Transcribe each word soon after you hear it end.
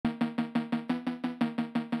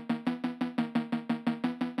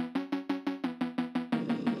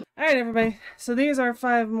Alright everybody, so these are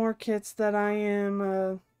 5 more kits that I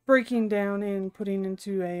am breaking down and putting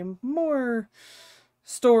into a more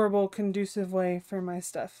storable, conducive way for my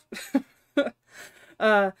stuff.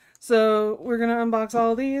 So we're going to unbox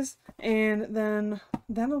all these, and then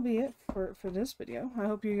that'll be it for this video. I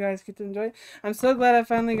hope you guys get to enjoy it. I'm so glad I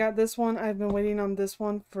finally got this one. I've been waiting on this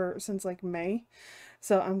one since like May.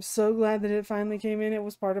 So I'm so glad that it finally came in. It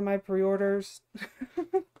was part of my pre-orders.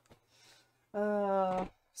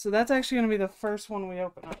 So that's actually going to be the first one we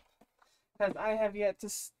open up, because I have yet to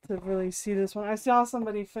really see this one. I saw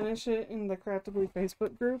somebody finish it in the Craftibly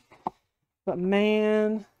Facebook group, but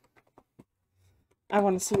man, I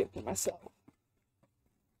want to see it for myself.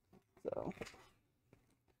 So,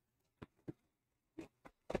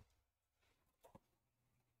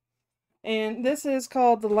 and this is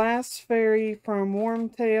called The Last Fairy from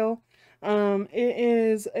Wormtail. It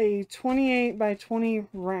is a 28 by 20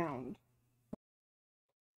 round.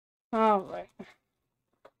 Alright.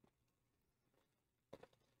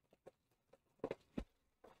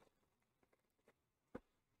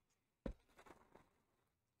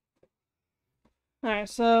 Alright,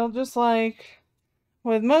 so just like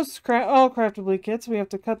with most all Craftibly kits, we have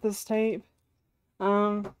to cut this tape.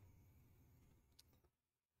 I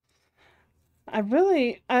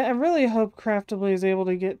really hope Craftibly is able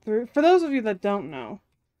to get through. For those of you that don't know,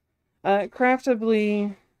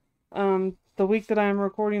 Craftibly, the week that I'm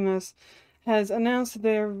recording this, has announced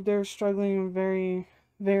that they're struggling very,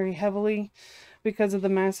 very heavily because of the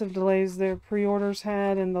massive delays their pre-orders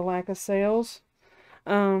had and the lack of sales.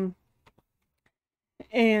 So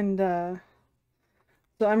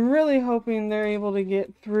I'm really hoping they're able to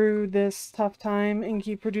get through this tough time and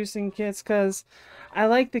keep producing kits, because I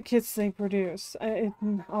like the kits they produce. It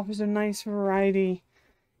offers a nice variety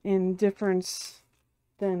and difference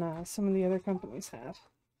than some of the other companies have.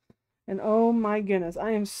 And oh my goodness, I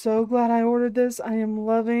am so glad I ordered this. I am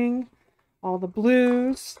loving all the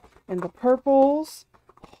blues and the purples.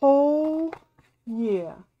 Oh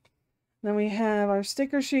yeah. Then we have our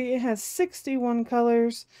sticker sheet. It has 61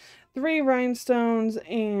 colors, 3 rhinestones,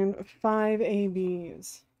 and 5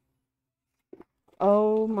 ABs.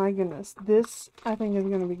 Oh my goodness. This, I think, is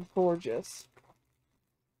going to be gorgeous.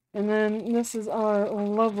 And then this is our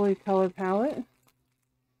lovely color palette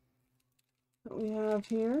that we have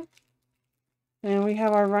here. And we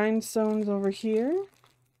have our rhinestones over here.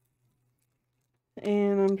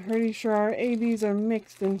 And I'm pretty sure our ABs are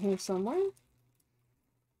mixed in here somewhere.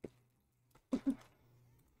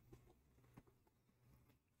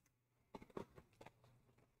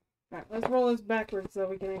 Alright, let's roll this backwards so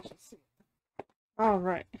we can actually see.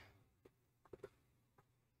 Alright.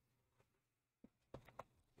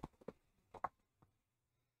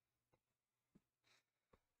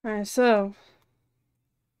 Alright, so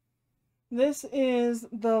this is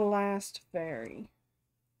The Last Fairy.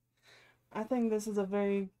 I think this is a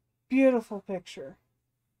very beautiful picture.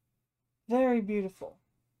 Very beautiful.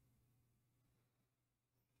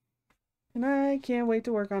 And I can't wait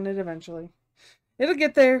to work on it eventually. It'll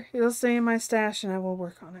get there. It'll stay in my stash and I will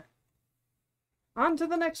work on it. On to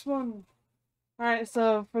the next one. Alright,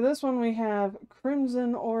 so for this one we have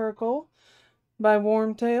Crimson Oracle by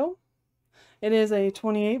Wormtail. It is a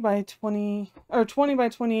 28 by 20 or 20 by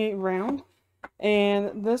 28 round,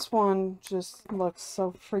 and this one just looks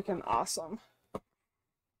so freaking awesome.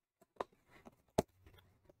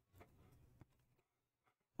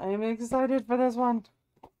 I am excited for this one.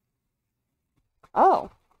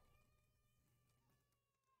 Oh.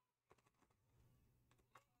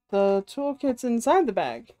 The toolkit's inside the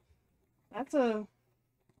bag. That's a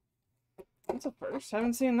first. I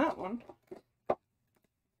haven't seen that one.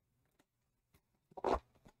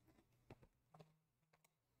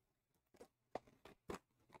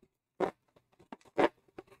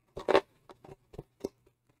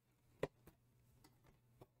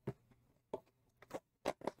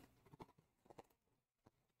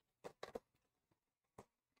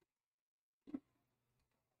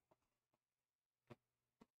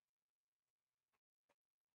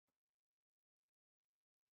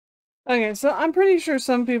 Okay, so I'm pretty sure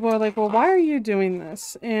some people are like, well, why are you doing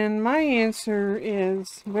this? And my answer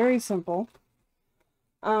is very simple.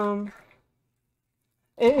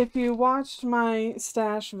 If you watched my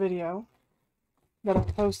stash video that I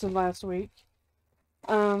posted last week,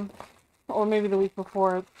 or maybe the week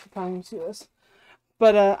before at the time you see this,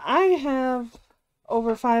 but I have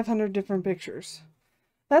over 500 different pictures.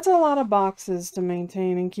 That's a lot of boxes to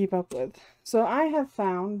maintain and keep up with. So I have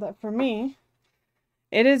found that for me,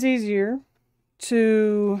 it is easier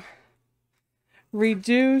to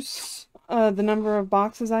reduce the number of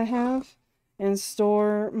boxes I have and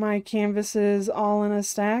store my canvases all in a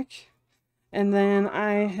stack. And then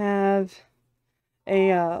I have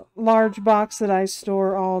a large box that I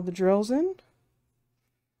store all the drills in.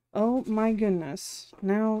 Oh my goodness.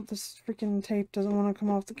 Now this freaking tape doesn't want to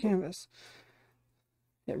come off the canvas.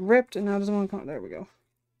 It ripped and now it doesn't want to come. There we go.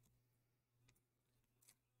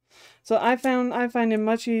 So I find it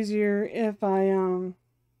much easier if I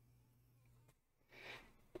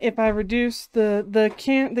reduce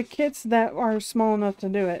the kits that are small enough to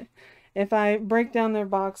do it. If I break down their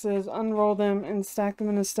boxes, unroll them, and stack them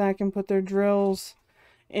in a stack and put their drills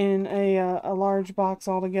in a large box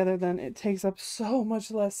altogether, then it takes up so much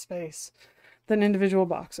less space than individual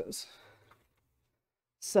boxes.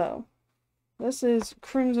 So this is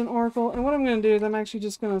Crimson Oracle, and what I'm going to do is I'm actually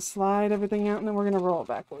just going to slide everything out and then we're going to roll it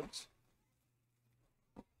backwards.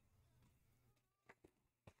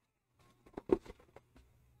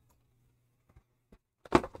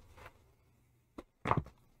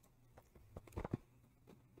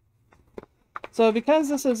 So because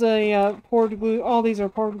this is a poured glue, all these are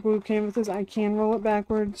poured glue canvases, I can roll it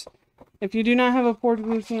backwards. If you do not have a poured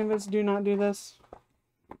glue canvas, do not do this.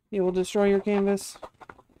 You will destroy your canvas.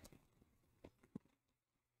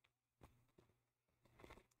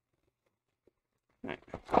 Alright.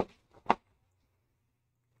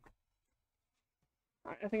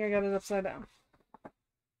 Alright, I think I got it upside down.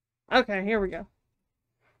 Okay, here we go.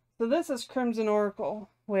 So this is Crimson Oracle,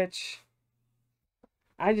 which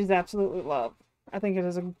I just absolutely love. I think it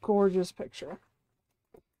is a gorgeous picture.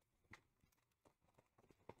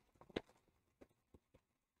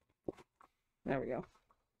 There we go.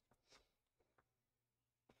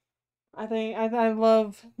 I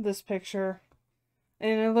love this picture.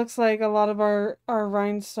 And it looks like a lot of our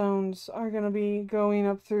rhinestones are going to be going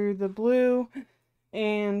up through the blue.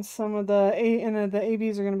 And some of the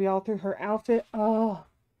ABs are going to be all through her outfit. Oh,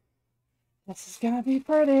 this is going to be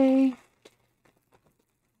pretty.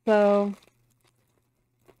 So,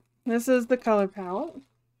 this is the color palette.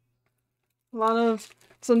 A lot of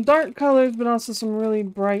some dark colors, but also some really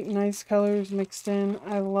bright, nice colors mixed in.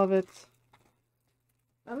 I love it.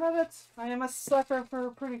 I love it. I am a sucker for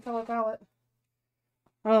a pretty color palette.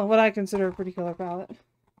 Well, what I consider a pretty color palette.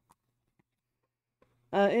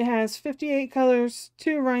 It has 58 colors,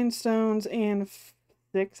 2 rhinestones, and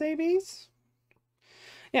 6 ABs?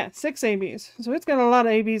 Yeah, 6 ABs. So it's got a lot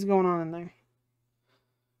of ABs going on in there.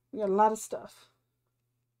 We got a lot of stuff.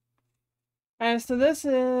 Alright, so this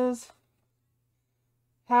is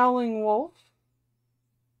Howling Wolf.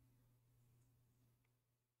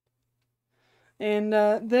 And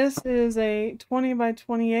this is a 20 by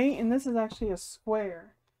 28, and this is actually a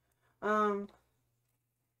square. All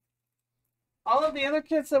of the other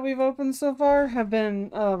kits that we've opened so far have been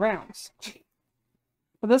rounds.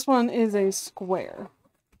 But this one is a square.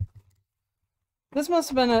 This must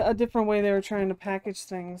have been a different way they were trying to package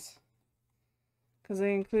things. Because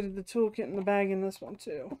they included the toolkit in the bag in this one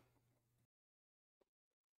too.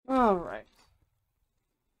 Alright.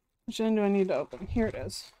 Which end do I need to open? Here it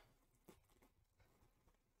is.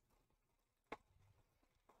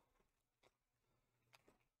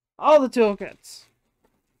 All the toolkits.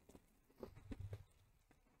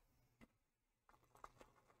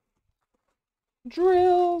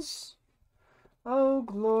 Drills. Oh,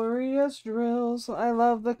 glorious drills. I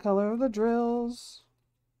love the color of the drills.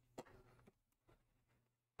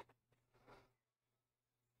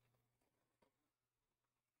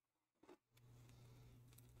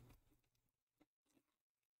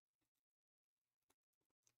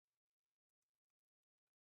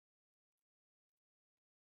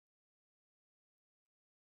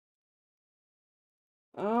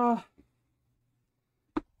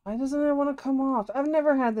 Why doesn't it want to come off? I've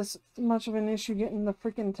never had this much of an issue getting the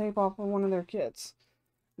freaking tape off of one of their kits.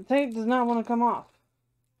 The tape does not want to come off.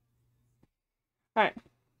 Alright,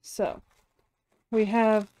 so we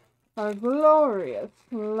have our glorious,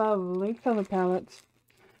 lovely color palette,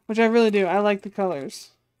 which I really do. I like the colors.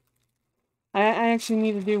 I actually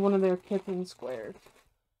need to do one of their kits in squares.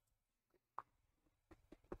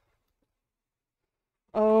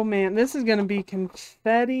 Oh man, this is going to be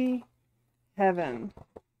confetti heaven.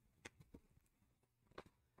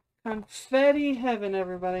 Confetti heaven,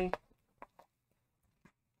 everybody.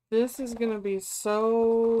 This is going to be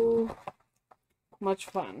so much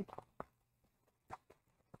fun.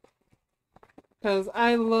 Because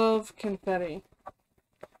I love confetti.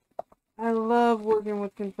 I love working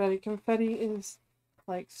with confetti. Confetti is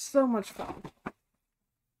like so much fun.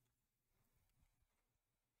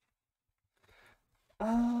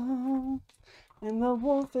 Oh, and the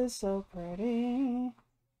wolf is so pretty.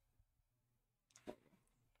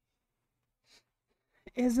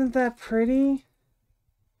 Isn't that pretty?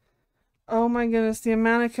 Oh my goodness, the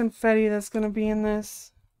amount of confetti that's going to be in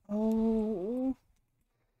this. Oh,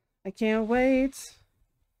 I can't wait.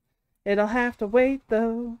 It'll have to wait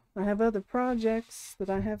though. I have other projects that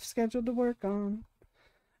I have scheduled to work on.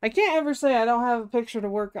 I can't ever say I don't have a picture to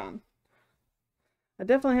work on. I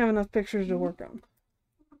definitely have enough pictures to work on.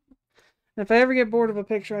 And if I ever get bored of a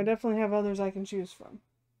picture, I definitely have others I can choose from.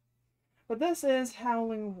 But this is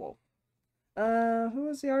Howling Wolf. Who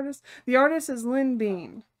is the artist? The artist is Lynn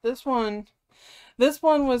Bean. This one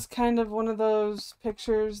was kind of one of those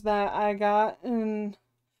pictures that I got, and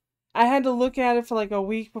I had to look at it for like a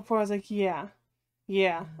week before I was like, yeah,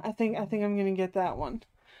 I think I'm gonna get that one.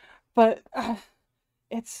 But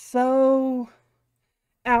it's so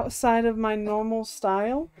outside of my normal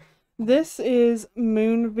style. This is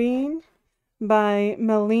Moonbeam by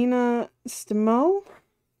Melina Stimo.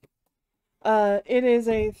 It is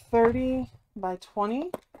a 30 by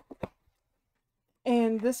 20.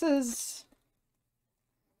 And this is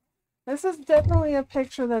definitely a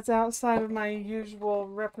picture that's outside of my usual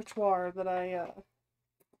repertoire that I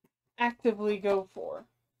actively go for.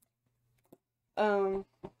 I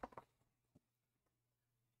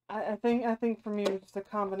think for me it's just a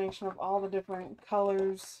combination of all the different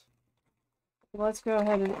colors. Let's go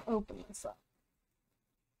ahead and open this up.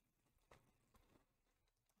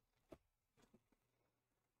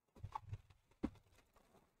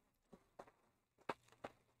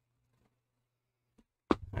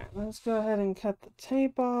 Alright, let's go ahead and cut the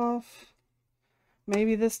tape off.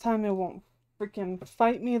 Maybe this time it won't freaking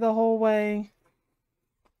fight me the whole way.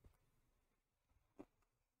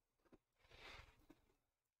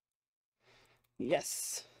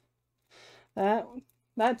 Yes. That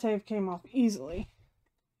tape came off easily.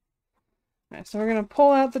 Alright, so we're going to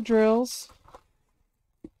pull out the drills.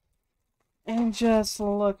 And just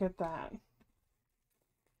look at that.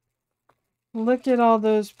 Look at all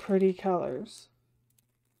those pretty colors.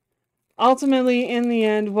 Ultimately, in the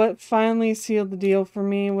end, what finally sealed the deal for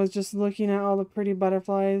me was just looking at all the pretty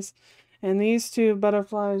butterflies. And these two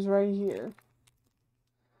butterflies right here.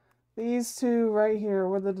 These two right here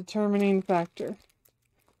were the determining factor.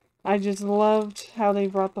 I just loved how they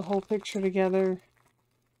brought the whole picture together.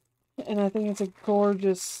 And I think it's a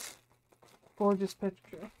gorgeous, gorgeous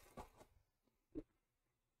picture.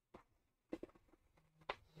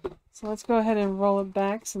 So let's go ahead and roll it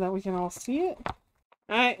back so that we can all see it.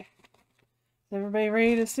 Alright. Is everybody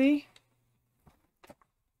ready to see?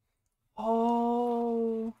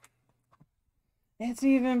 Oh. It's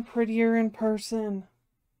even prettier in person.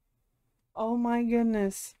 Oh my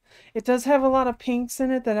goodness. It does have a lot of pinks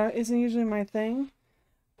in it that isn't usually my thing.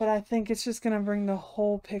 But I think it's just going to bring the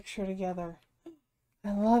whole picture together.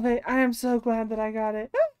 I love it. I am so glad that I got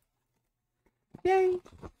it. Yay.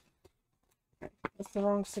 Right, that's the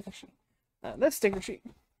wrong sticker sheet. This sticker sheet.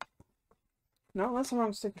 No, that's the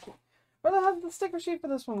wrong sticker sheet. Where the hell did the sticker sheet for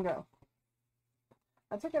this one go?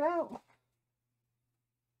 I took it out.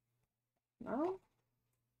 No?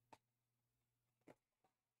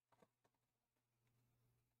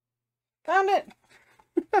 Found it!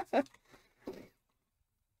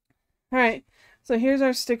 Alright, so here's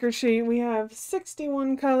our sticker sheet. We have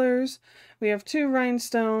 61 colors. We have 2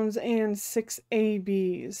 rhinestones and 6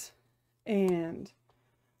 ABs. And,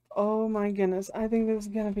 oh my goodness, I think this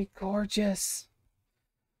is going to be gorgeous.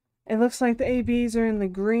 It looks like the ABs are in the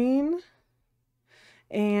green.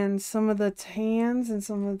 And some of the tans and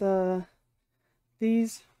some of the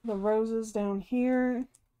roses down here.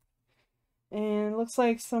 And it looks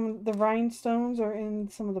like some of the rhinestones are in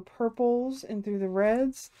some of the purples and through the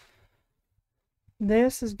reds.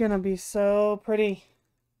 This is going to be so pretty.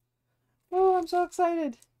 Oh, I'm so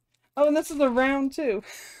excited. Oh, and this is a round too.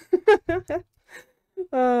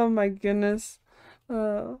 Oh my goodness.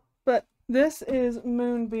 But this is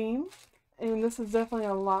Moonbeam. And this is definitely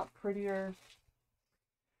a lot prettier.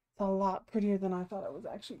 It's a lot prettier than I thought it was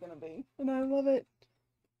actually going to be. And I love it.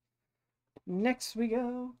 Next we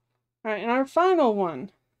go. Alright, and our final one.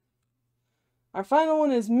 Our final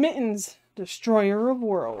one is Mittens, Destroyer of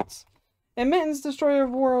Worlds. And Mittens, Destroyer of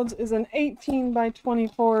Worlds is an 18 by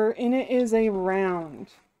 24, and it is a round.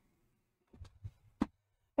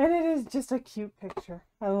 And it is just a cute picture.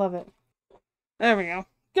 I love it. There we go.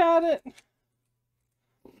 Got it.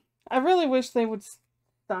 I really wish they would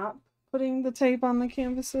stop putting the tape on the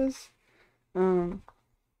canvases. I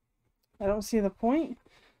don't see the point,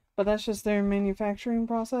 but that's just their manufacturing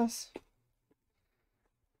process.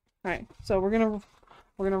 Alright, so we're gonna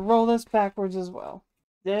roll this backwards as well.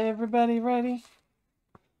 Everybody ready?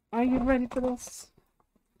 Are you ready for this?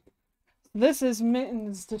 This is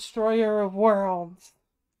Mittens, Destroyer of Worlds.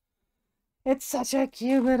 It's such a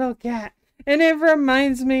cute little cat. And it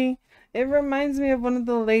reminds me of one of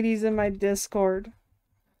the ladies in my Discord.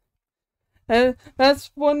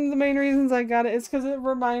 That's one of the main reasons I got it. It's because it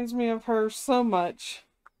reminds me of her so much.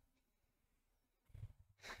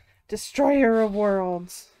 Destroyer of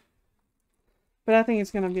Worlds. But I think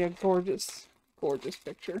it's going to be a gorgeous, gorgeous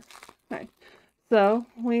picture. Okay. So,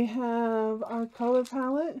 we have our color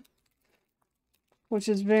palette, which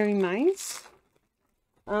is very nice.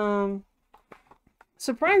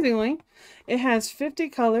 Surprisingly, it has 50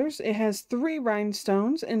 colors, it has 3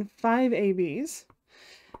 rhinestones, and 5 ABs.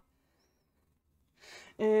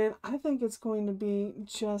 And I think it's going to be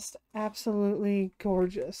just absolutely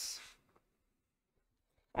gorgeous.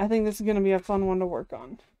 I think this is going to be a fun one to work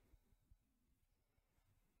on.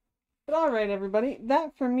 But alright everybody,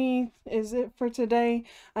 that for me is it for today.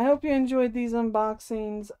 I hope you enjoyed these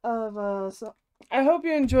unboxings of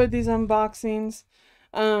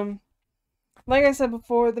like I said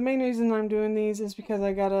before, the main reason I'm doing these is because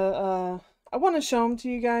I want to show them to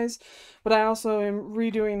you guys, but I also am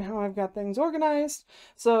redoing how I've got things organized.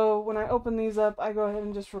 So when I open these up, I go ahead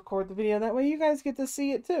and just record the video. That way you guys get to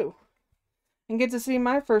see it too. And get to see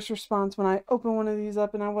my first response when I open one of these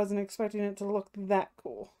up and I wasn't expecting it to look that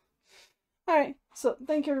cool. Alright, so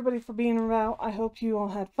thank you everybody for being around. I hope you all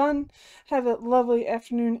had fun. Have a lovely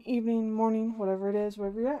afternoon, evening, morning, whatever it is,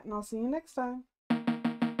 wherever you're at, and I'll see you next time.